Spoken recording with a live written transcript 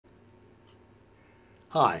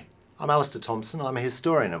Hi, I'm Alistair Thompson. I'm a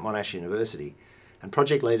historian at Monash University and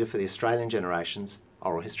project leader for the Australian Generations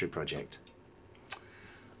Oral History Project.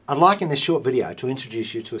 I'd like in this short video to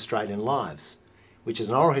introduce you to Australian Lives, which is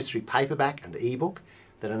an oral history paperback and ebook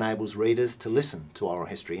that enables readers to listen to oral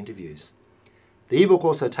history interviews. The ebook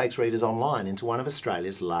also takes readers online into one of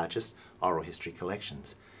Australia's largest oral history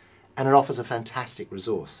collections, and it offers a fantastic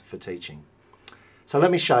resource for teaching. So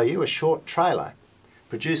let me show you a short trailer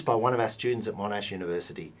produced by one of our students at Monash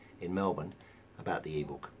University in Melbourne about the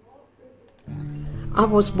ebook. I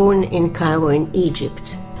was born in Cairo in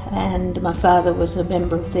Egypt. And my father was a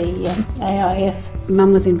member of the AIF.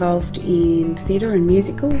 Mum was involved in theatre and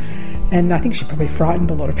musicals. And I think she probably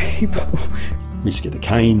frightened a lot of people. We used to get a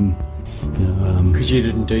cane. Because you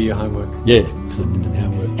didn't do your homework? Yeah, because I didn't do my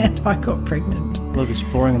homework. And I got pregnant. A lot of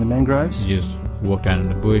exploring in the mangroves. You just walk down in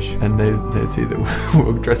the bush. And they'd see that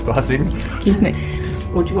we're trespassing. Excuse me.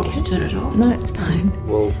 Or do you want me to turn it off? No, it's fine.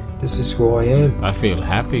 Well, this is who I am. I feel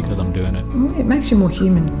happy because I'm doing it. It makes you more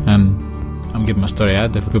human. I'm getting my story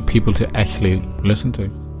out there for people to actually listen to.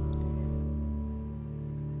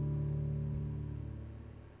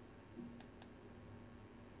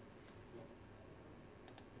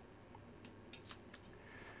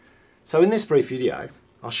 So in this brief video,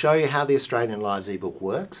 I'll show you how the Australian Lives ebook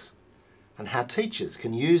works and how teachers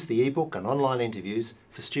can use the ebook and online interviews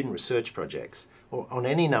for student research projects or on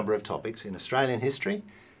any number of topics in Australian history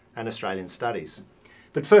and Australian studies.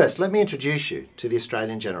 But first, let me introduce you to the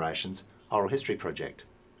Australian Generations Oral History Project.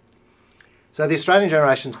 So the Australian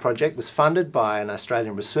Generations Project was funded by an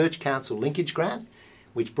Australian Research Council linkage grant,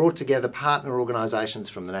 which brought together partner organisations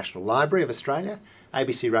from the National Library of Australia,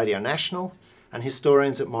 ABC Radio National, and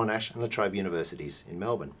historians at Monash and La Trobe Universities in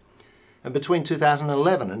Melbourne. And between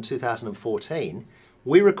 2011 and 2014,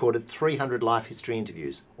 we recorded 300 life history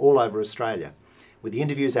interviews all over Australia, with the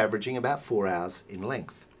interviews averaging about 4 hours in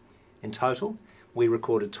length. In total, we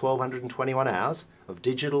recorded 1,221 hours of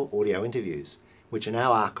digital audio interviews, which are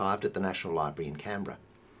now archived at the National Library in Canberra.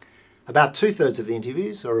 About 2/3 of the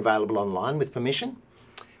interviews are available online with permission,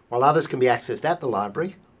 while others can be accessed at the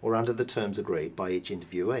library or under the terms agreed by each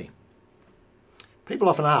interviewee. People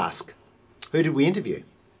often ask, who did we interview?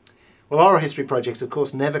 Well, oral history projects of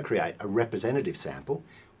course never create a representative sample.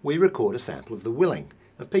 We record a sample of the willing,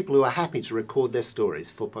 of people who are happy to record their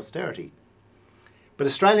stories for posterity. But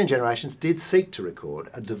Australian Generations did seek to record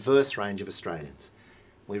a diverse range of Australians.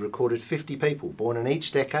 We recorded 50 people born in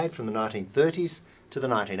each decade from the 1930s to the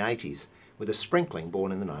 1980s, with a sprinkling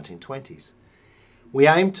born in the 1920s. We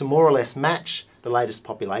aimed to more or less match the latest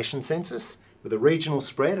population census with a regional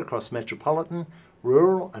spread across metropolitan,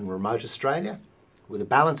 rural and remote Australia, with a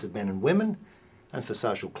balance of men and women, and for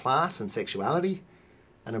social class and sexuality,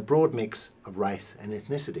 and a broad mix of race and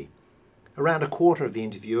ethnicity. Around a quarter of the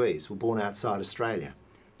interviewees were born outside Australia.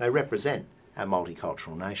 They represent our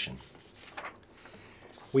multicultural nation.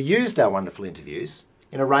 We used our wonderful interviews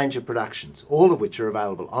in a range of productions, all of which are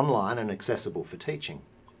available online and accessible for teaching.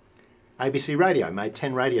 ABC Radio made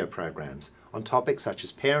 10 radio programs on topics such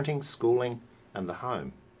as parenting, schooling and the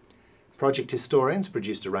home. Project historians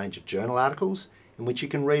produced a range of journal articles in which you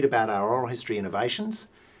can read about our oral history innovations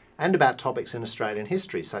and about topics in Australian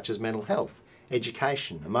history such as mental health,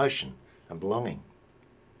 education, emotion and belonging.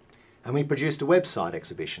 And we produced a website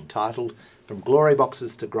exhibition titled From Glory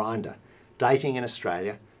Boxes to Grindr, Dating in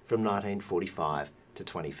Australia from 1945 to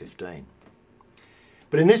 2015.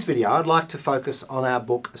 But in this video I'd like to focus on our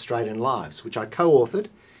book Australian Lives, which I co-authored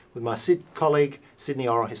with my colleague Sydney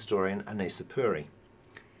oral historian Anisa Puri.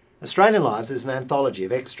 Australian Lives is an anthology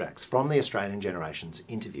of extracts from the Australian Generations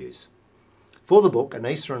interviews. For the book,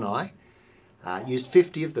 Anisa and I used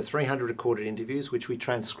 50 of the 300 recorded interviews which we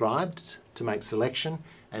transcribed to make selection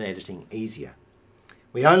and editing easier.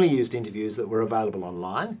 We only used interviews that were available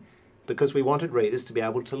online because we wanted readers to be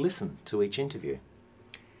able to listen to each interview.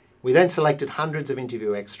 We then selected hundreds of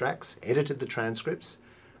interview extracts, edited the transcripts,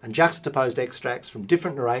 and juxtaposed extracts from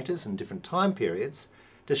different narrators and different time periods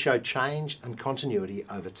to show change and continuity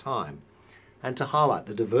over time, and to highlight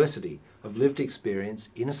the diversity of lived experience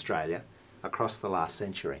in Australia across the last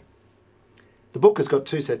century. The book has got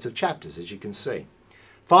 2 sets of chapters, as you can see.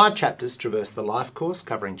 5 chapters traverse the life course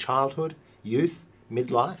covering childhood, youth,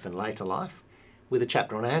 midlife and later life, with a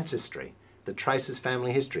chapter on ancestry that traces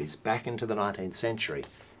family histories back into the 19th century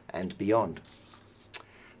and beyond.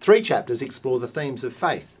 3 chapters explore the themes of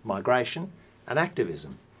faith, migration and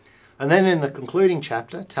activism. And then in the concluding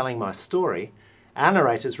chapter, Telling My Story, our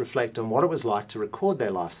narrators reflect on what it was like to record their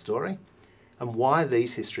life story and why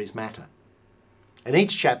these histories matter. In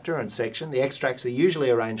each chapter and section, the extracts are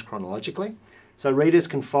usually arranged chronologically, so readers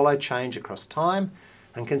can follow change across time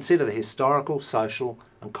and consider the historical, social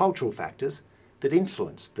and cultural factors that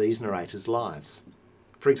influenced these narrators' lives.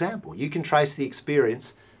 For example, you can trace the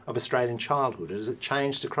experience of Australian childhood as it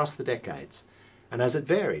changed across the decades and as it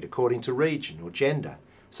varied according to region or gender,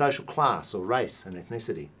 social class or race and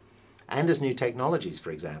ethnicity, and as new technologies,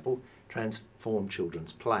 for example, transformed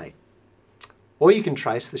children's play. Or you can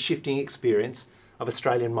trace the shifting experience of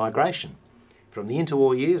Australian migration from the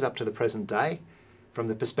interwar years up to the present day, from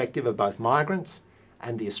the perspective of both migrants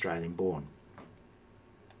and the Australian-born.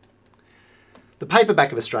 The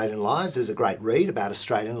paperback of Australian Lives is a great read about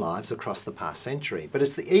Australian lives across the past century, but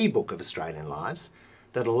it's the e-book of Australian Lives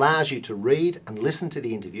that allows you to read and listen to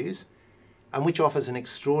the interviews and which offers an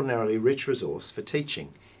extraordinarily rich resource for teaching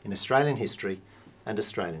in Australian history and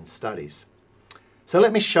Australian studies. So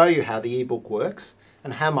let me show you how the e-book works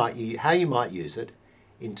and how you might use it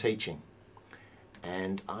in teaching.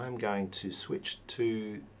 And I'm going to switch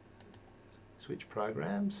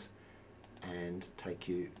programs and take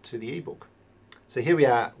you to the e-book. So here we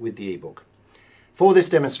are with the e-book. For this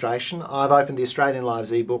demonstration, I've opened the Australian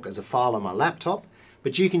Lives e-book as a file on my laptop,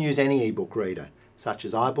 but you can use any e-book reader, such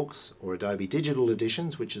as iBooks or Adobe Digital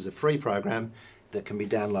Editions, which is a free program that can be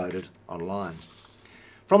downloaded online.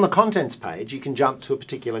 From the contents page, you can jump to a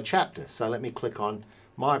particular chapter. So let me click on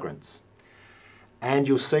Migrants. And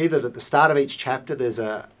you'll see that at the start of each chapter, there's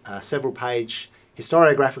a several-page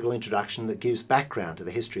historiographical introduction that gives background to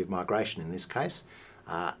the history of migration, in this case,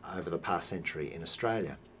 over the past century in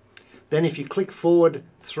Australia. Then if you click forward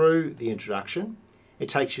through the introduction, it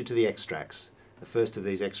takes you to the extracts. The first of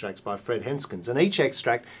these extracts by Fred Henskens, and each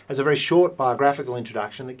extract has a very short biographical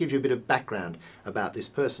introduction that gives you a bit of background about this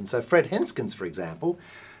person. So Fred Henskens, for example,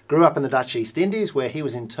 grew up in the Dutch East Indies where he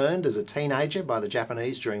was interned as a teenager by the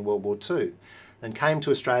Japanese during World War II, then came to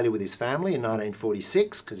Australia with his family in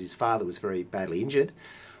 1946 because his father was very badly injured.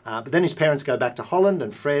 But then his parents go back to Holland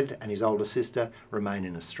and Fred and his older sister remain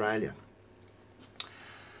in Australia.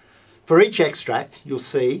 For each extract, you'll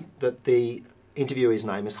see that the interviewee's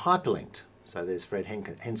name is hyperlinked. So there's Fred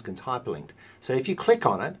Henskens hyperlinked. So if you click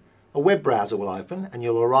on it, a web browser will open and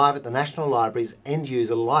you'll arrive at the National Library's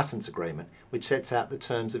end-user license agreement, which sets out the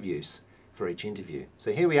terms of use for each interview.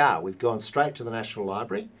 So here we are. We've gone straight to the National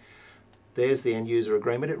Library. There's the end-user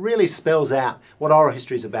agreement. It really spells out what oral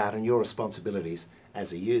history is about and your responsibilities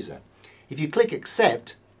as a user. If you click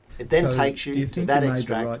accept, it then takes you to that extract. Do you think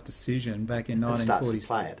you made the right decision back in 1946? And starts to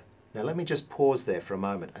play it. Now let me just pause there for a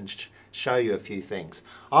moment and show you a few things.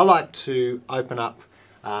 I like to open up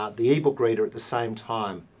the ebook reader at the same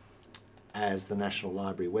time as the National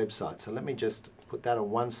Library website. So let me just put that on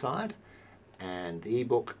one side and the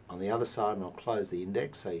ebook on the other side, and I'll close the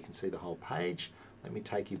index so you can see the whole page. Let me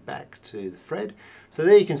take you back to the Fred. So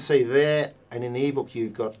there you can see there, and in the ebook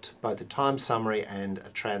you've got both a time summary and a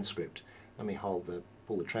transcript. Let me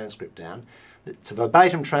pull the transcript down. It's a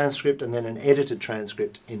verbatim transcript and then an edited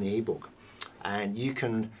transcript in the ebook. And you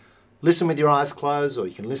can listen with your eyes closed, or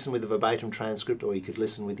you can listen with the verbatim transcript, or you could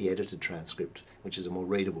listen with the edited transcript, which is a more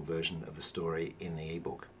readable version of the story in the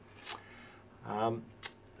ebook.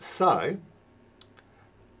 So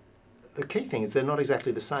the key thing is they're not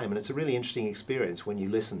exactly the same, and it's a really interesting experience when you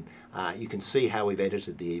listen. You can see how we've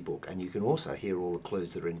edited the ebook, and you can also hear all the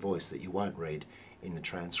clues that are in voice that you won't read in the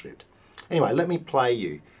transcript. Anyway, let me play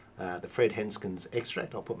you the Fred Henskens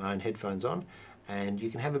extract. I'll put my own headphones on, and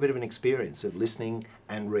you can have a bit of an experience of listening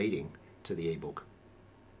and reading to the ebook.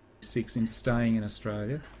 In staying in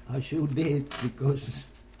Australia? I sure did, because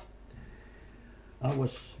I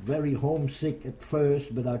was very homesick at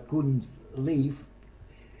first, but I couldn't leave.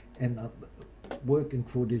 And working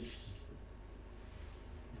for this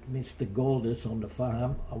Mr. Golders on the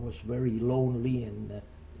farm, I was very lonely, and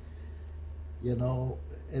you know,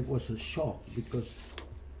 it was a shock because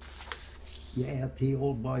you had tea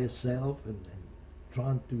all by yourself, and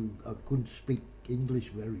I couldn't speak English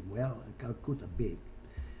very well. I could a bit,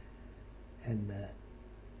 and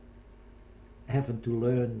having to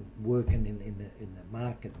learn working in the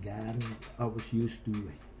market garden, I was used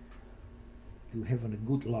to having a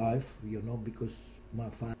good life, you know, because my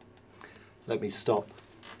father... Let me stop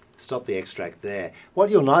the extract there. What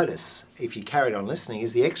you'll notice, if you carried on listening,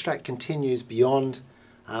 is the extract continues beyond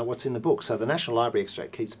what's in the book. So the National Library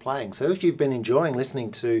extract keeps playing. So if you've been enjoying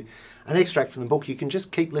listening to an extract from the book, you can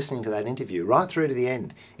just keep listening to that interview right through to the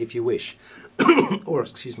end, if you wish. Or,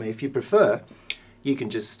 excuse me, if you prefer, you can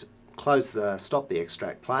just stop the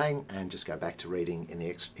extract playing and just go back to reading in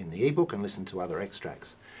the ebook and listen to other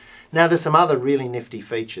extracts. Now there's some other really nifty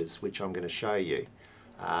features which I'm going to show you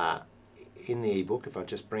in the ebook. If I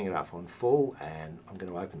just bring it up on full, and I'm going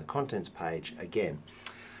to open the contents page again.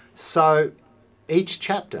 So each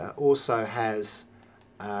chapter also has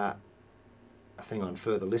a thing on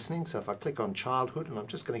further listening. So if I click on childhood, and I'm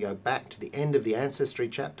just going to go back to the end of the ancestry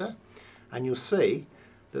chapter, and you'll see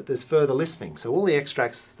that there's further listening. So all the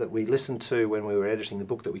extracts that we listened to when we were editing the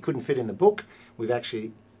book that we couldn't fit in the book, we've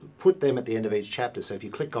actually put them at the end of each chapter. So if you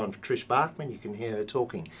click on Trish Barkman, you can hear her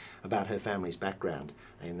talking about her family's background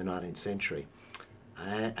in the 19th century.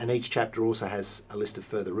 And each chapter also has a list of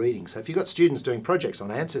further reading. So if you've got students doing projects on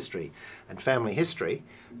ancestry and family history,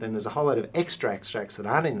 then there's a whole lot of extra extracts that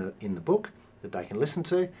aren't in the book that they can listen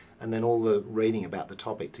to, and then all the reading about the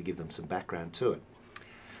topic to give them some background to it.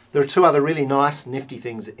 There are two other really nice, nifty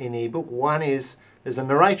things in the ebook. One is there's a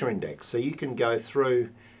narrator index, so you can go through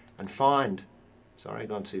and find, sorry, I've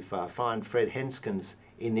gone too far, find Fred Henskens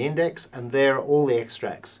in the index, and there are all the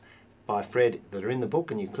extracts by Fred that are in the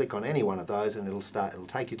book, and you click on any one of those and it'll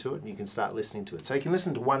take you to it, and you can start listening to it. So you can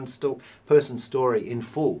listen to one person's story in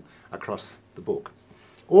full across the book.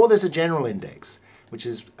 Or there's a general index, which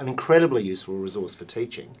is an incredibly useful resource for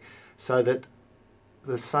teaching, so that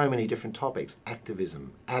there's so many different topics: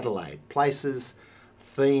 activism, Adelaide, places,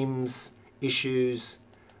 themes, issues,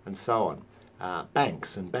 and so on.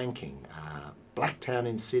 Banks and banking, Blacktown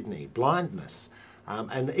in Sydney, blindness.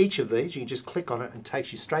 And each of these, you can just click on it and it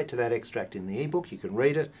takes you straight to that extract in the ebook. You can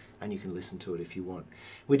read it and you can listen to it if you want.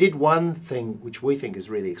 We did one thing which we think is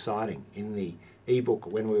really exciting in the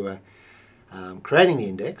ebook when we were creating the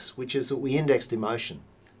index, which is that we indexed emotion.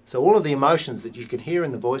 So all of the emotions that you can hear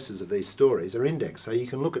in the voices of these stories are indexed. So you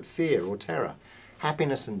can look at fear or terror,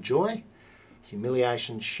 happiness and joy,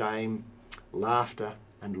 humiliation, shame, laughter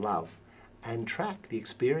and love, and track the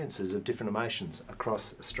experiences of different emotions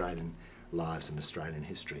across Australian lives and Australian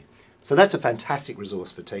history. So that's a fantastic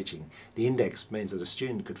resource for teaching. The index means that a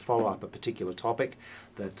student could follow up a particular topic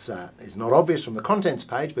that is not obvious from the contents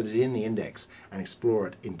page but is in the index and explore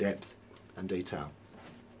it in depth and detail.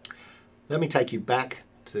 Let me take you back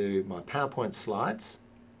to my PowerPoint slides.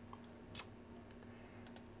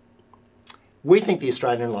 We think the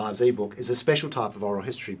Australian Lives ebook is a special type of oral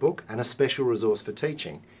history book and a special resource for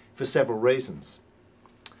teaching for several reasons.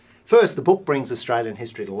 First, the book brings Australian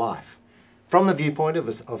history to life. From the viewpoint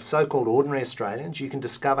of so-called ordinary Australians, you can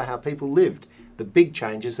discover how people lived the big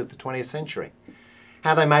changes of the 20th century,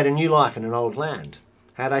 how they made a new life in an old land,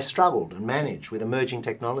 how they struggled and managed with emerging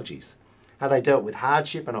technologies, how they dealt with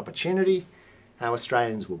hardship and opportunity, how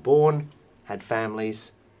Australians were born, had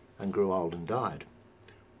families, and grew old and died.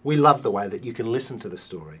 We love the way that you can listen to the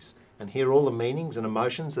stories and hear all the meanings and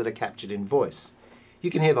emotions that are captured in voice. You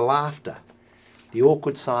can hear the laughter, the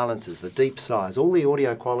awkward silences, the deep sighs, all the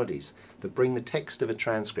audio qualities that bring the text of a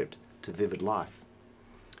transcript to vivid life.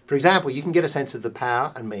 For example, you can get a sense of the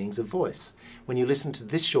power and meanings of voice when you listen to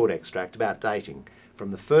this short extract about dating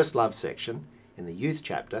from the first love section in the youth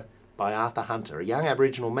chapter by Arthur Hunter, a young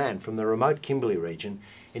Aboriginal man from the remote Kimberley region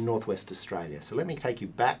in northwest Australia. So let me take you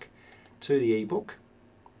back to the ebook,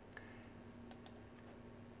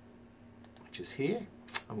 which is here.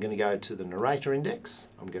 I'm going to go to the narrator index.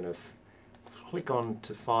 I'm going to click on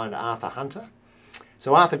to find Arthur Hunter.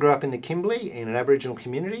 So Arthur grew up in the Kimberley in an Aboriginal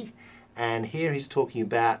community, and here he's talking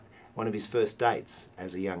about one of his first dates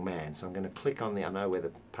as a young man. So I'm going to click on I know where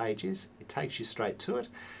the page is. It takes you straight to it.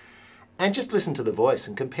 And just listen to the voice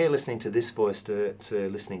and compare listening to this voice to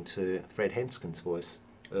listening to Fred Henskens' voice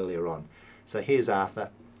earlier on. So here's Arthur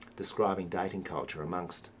describing dating culture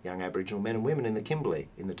amongst young Aboriginal men and women in the Kimberley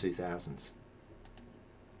in the 2000s.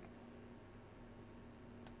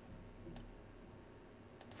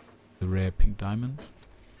 The rare pink diamonds.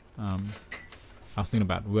 I was thinking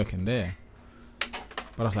about working there,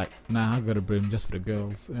 but I was like, nah, I've got a Broome just for the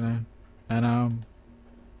girls, you know. And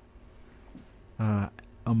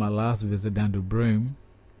on my last visit down to Broome,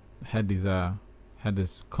 had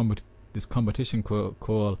this competition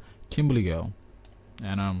called Kimberley Girl,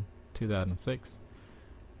 and 2006.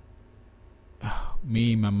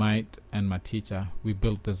 Me, my mate, and my teacher, we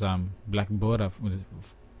built this black border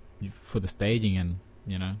for the staging, and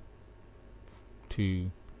you know,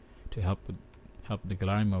 to help the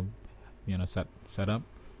gallery mob, you know, set up.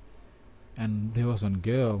 And there was one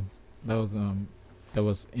girl that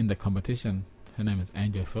was in the competition. Her name is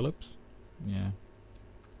Angela Phillips. Yeah.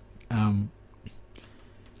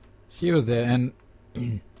 She was there, and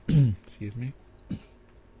excuse me.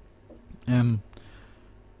 And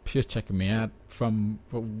she was checking me out from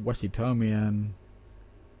what she told me, and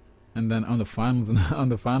then on the finals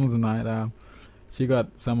night, she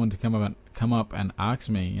got someone to come up and ask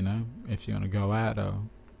me, you know, if she want to go out or,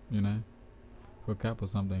 you know, hook up or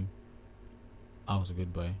something. I was a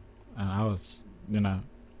good boy, and I was, you know,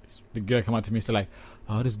 the girl come up to me, so like,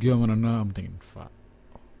 oh, this girl wanna know. I'm thinking, fuck.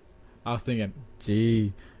 I was thinking,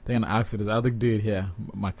 gee, they're gonna ask this other dude here,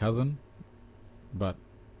 my cousin, but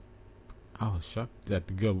I was shocked that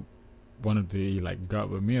the girl wanted to like go out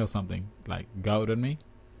with me or something, like go out with me,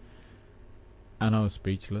 and I was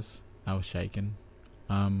speechless. I was shaken.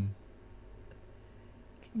 Can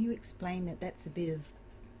you explain that that's a bit of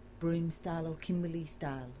Broome style or Kimberley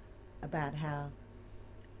style about how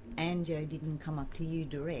Anjo didn't come up to you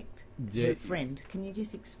direct, her friend? Can you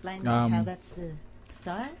just explain how that's the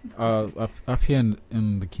style? Up here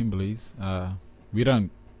in the Kimberleys, we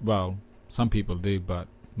don't. Well, some people do, but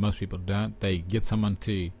most people don't. They get someone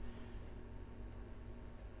to.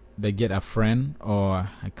 They get a friend or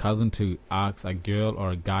a cousin to ask a girl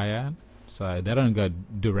or a guy out. So they don't go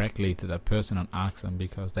directly to that person and ask them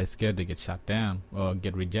because they're scared to get shut down or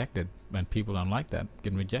get rejected. When people don't like that,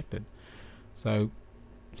 getting rejected. So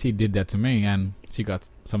she did that to me, and she got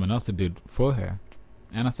someone else to do it for her.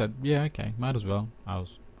 And I said, yeah, okay, might as well. I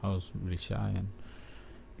was really shy and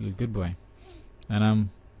a little good boy. And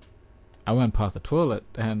I went past the toilet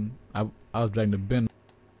and I was dragging the bin.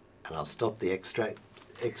 And I'll stop the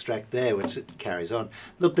extract there, which it carries on.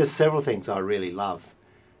 Look, there's several things I really love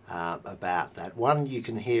about that. One, you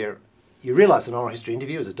realise an oral history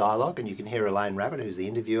interview is a dialogue, and you can hear Elaine Rabbit, who's the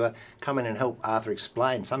interviewer, come in and help Arthur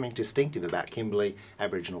explain something distinctive about Kimberley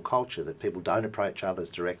Aboriginal culture, that people don't approach others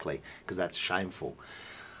directly because that's shameful.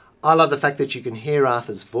 I love the fact that you can hear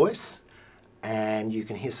Arthur's voice, and you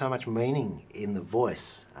can hear so much meaning in the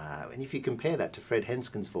voice. And if you compare that to Fred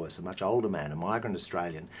Henskin's voice, a much older man, a migrant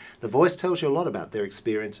Australian, the voice tells you a lot about their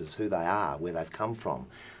experiences, who they are, where they've come from,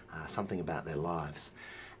 something about their lives.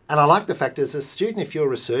 And I like the fact as a student, if you're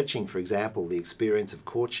researching, for example, the experience of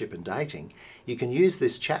courtship and dating, you can use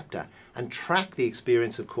this chapter and track the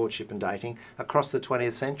experience of courtship and dating across the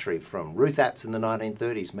 20th century, from Ruth Apps in the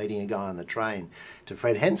 1930s meeting a guy on the train, to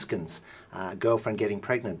Fred Henskin's girlfriend getting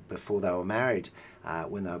pregnant before they were married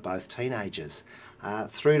when they were both teenagers,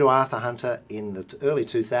 through to Arthur Hunter in the early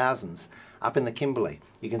 2000s up in the Kimberley.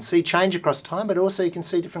 You can see change across time, but also you can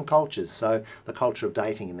see different cultures. So the culture of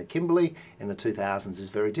dating in the Kimberley in the 2000s is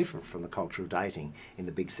very different from the culture of dating in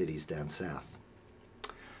the big cities down south.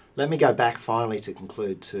 Let me go back finally to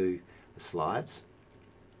conclude to the slides.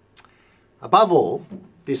 Above all,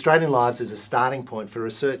 the Australian Lives is a starting point for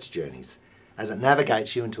research journeys, as it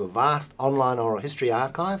navigates you into a vast online oral history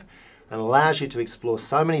archive and allows you to explore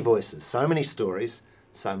so many voices, so many stories,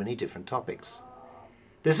 so many different topics.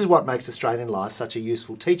 This is what makes Australian Lives such a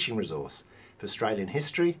useful teaching resource for Australian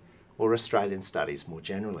history or Australian studies more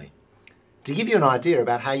generally. To give you an idea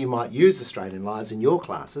about how you might use Australian Lives in your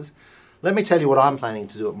classes, let me tell you what I'm planning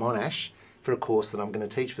to do at Monash for a course that I'm going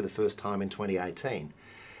to teach for the first time in 2018.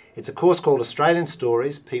 It's a course called Australian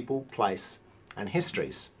Stories, People, Place and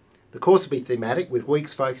Histories. The course will be thematic, with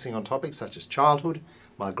weeks focusing on topics such as childhood,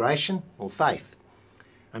 migration or faith.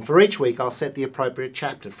 And for each week I'll set the appropriate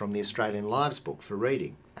chapter from the Australian Lives book for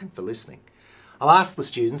reading and for listening. I'll ask the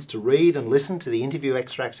students to read and listen to the interview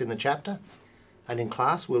extracts in the chapter, and in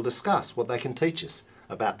class we'll discuss what they can teach us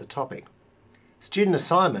about the topic. Student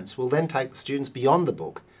assignments will then take the students beyond the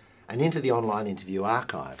book and into the online interview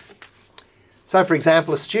archive. So for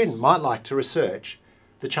example, a student might like to research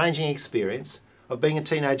the changing experience of being a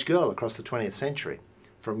teenage girl across the 20th century,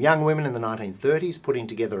 from young women in the 1930s putting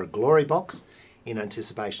together a glory box in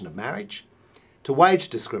anticipation of marriage, to wage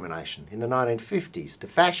discrimination in the 1950s, to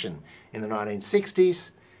fashion in the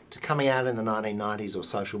 1960s, to coming out in the 1990s or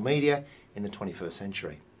social media in the 21st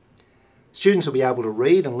century. Students will be able to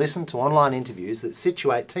read and listen to online interviews that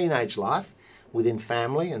situate teenage life within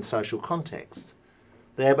family and social contexts.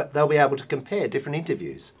 They'll be able to compare different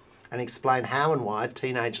interviews and explain how and why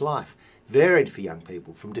teenage life varied for young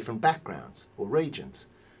people from different backgrounds or regions,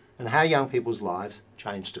 and how young people's lives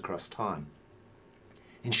changed across time.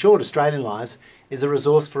 In short, Australian Lives is a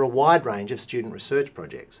resource for a wide range of student research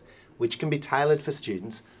projects, which can be tailored for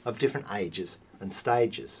students of different ages and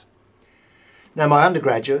stages. Now, my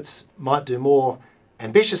undergraduates might do more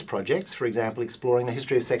ambitious projects, for example, exploring the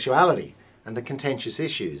history of sexuality and the contentious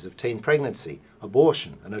issues of teen pregnancy,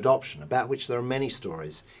 abortion and adoption, about which there are many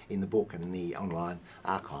stories in the book and in the online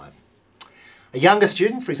archive. A younger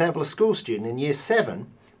student, for example a school student in Year 7,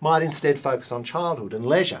 might instead focus on childhood and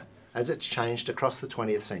leisure as it's changed across the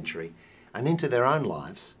 20th century and into their own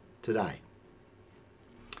lives today.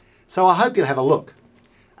 So I hope you'll have a look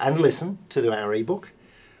and listen to our ebook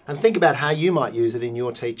and think about how you might use it in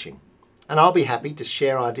your teaching. And I'll be happy to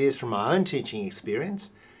share ideas from my own teaching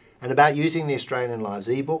experience and about using the Australian Lives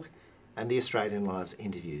ebook and the Australian Lives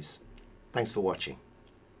interviews. Thanks for watching.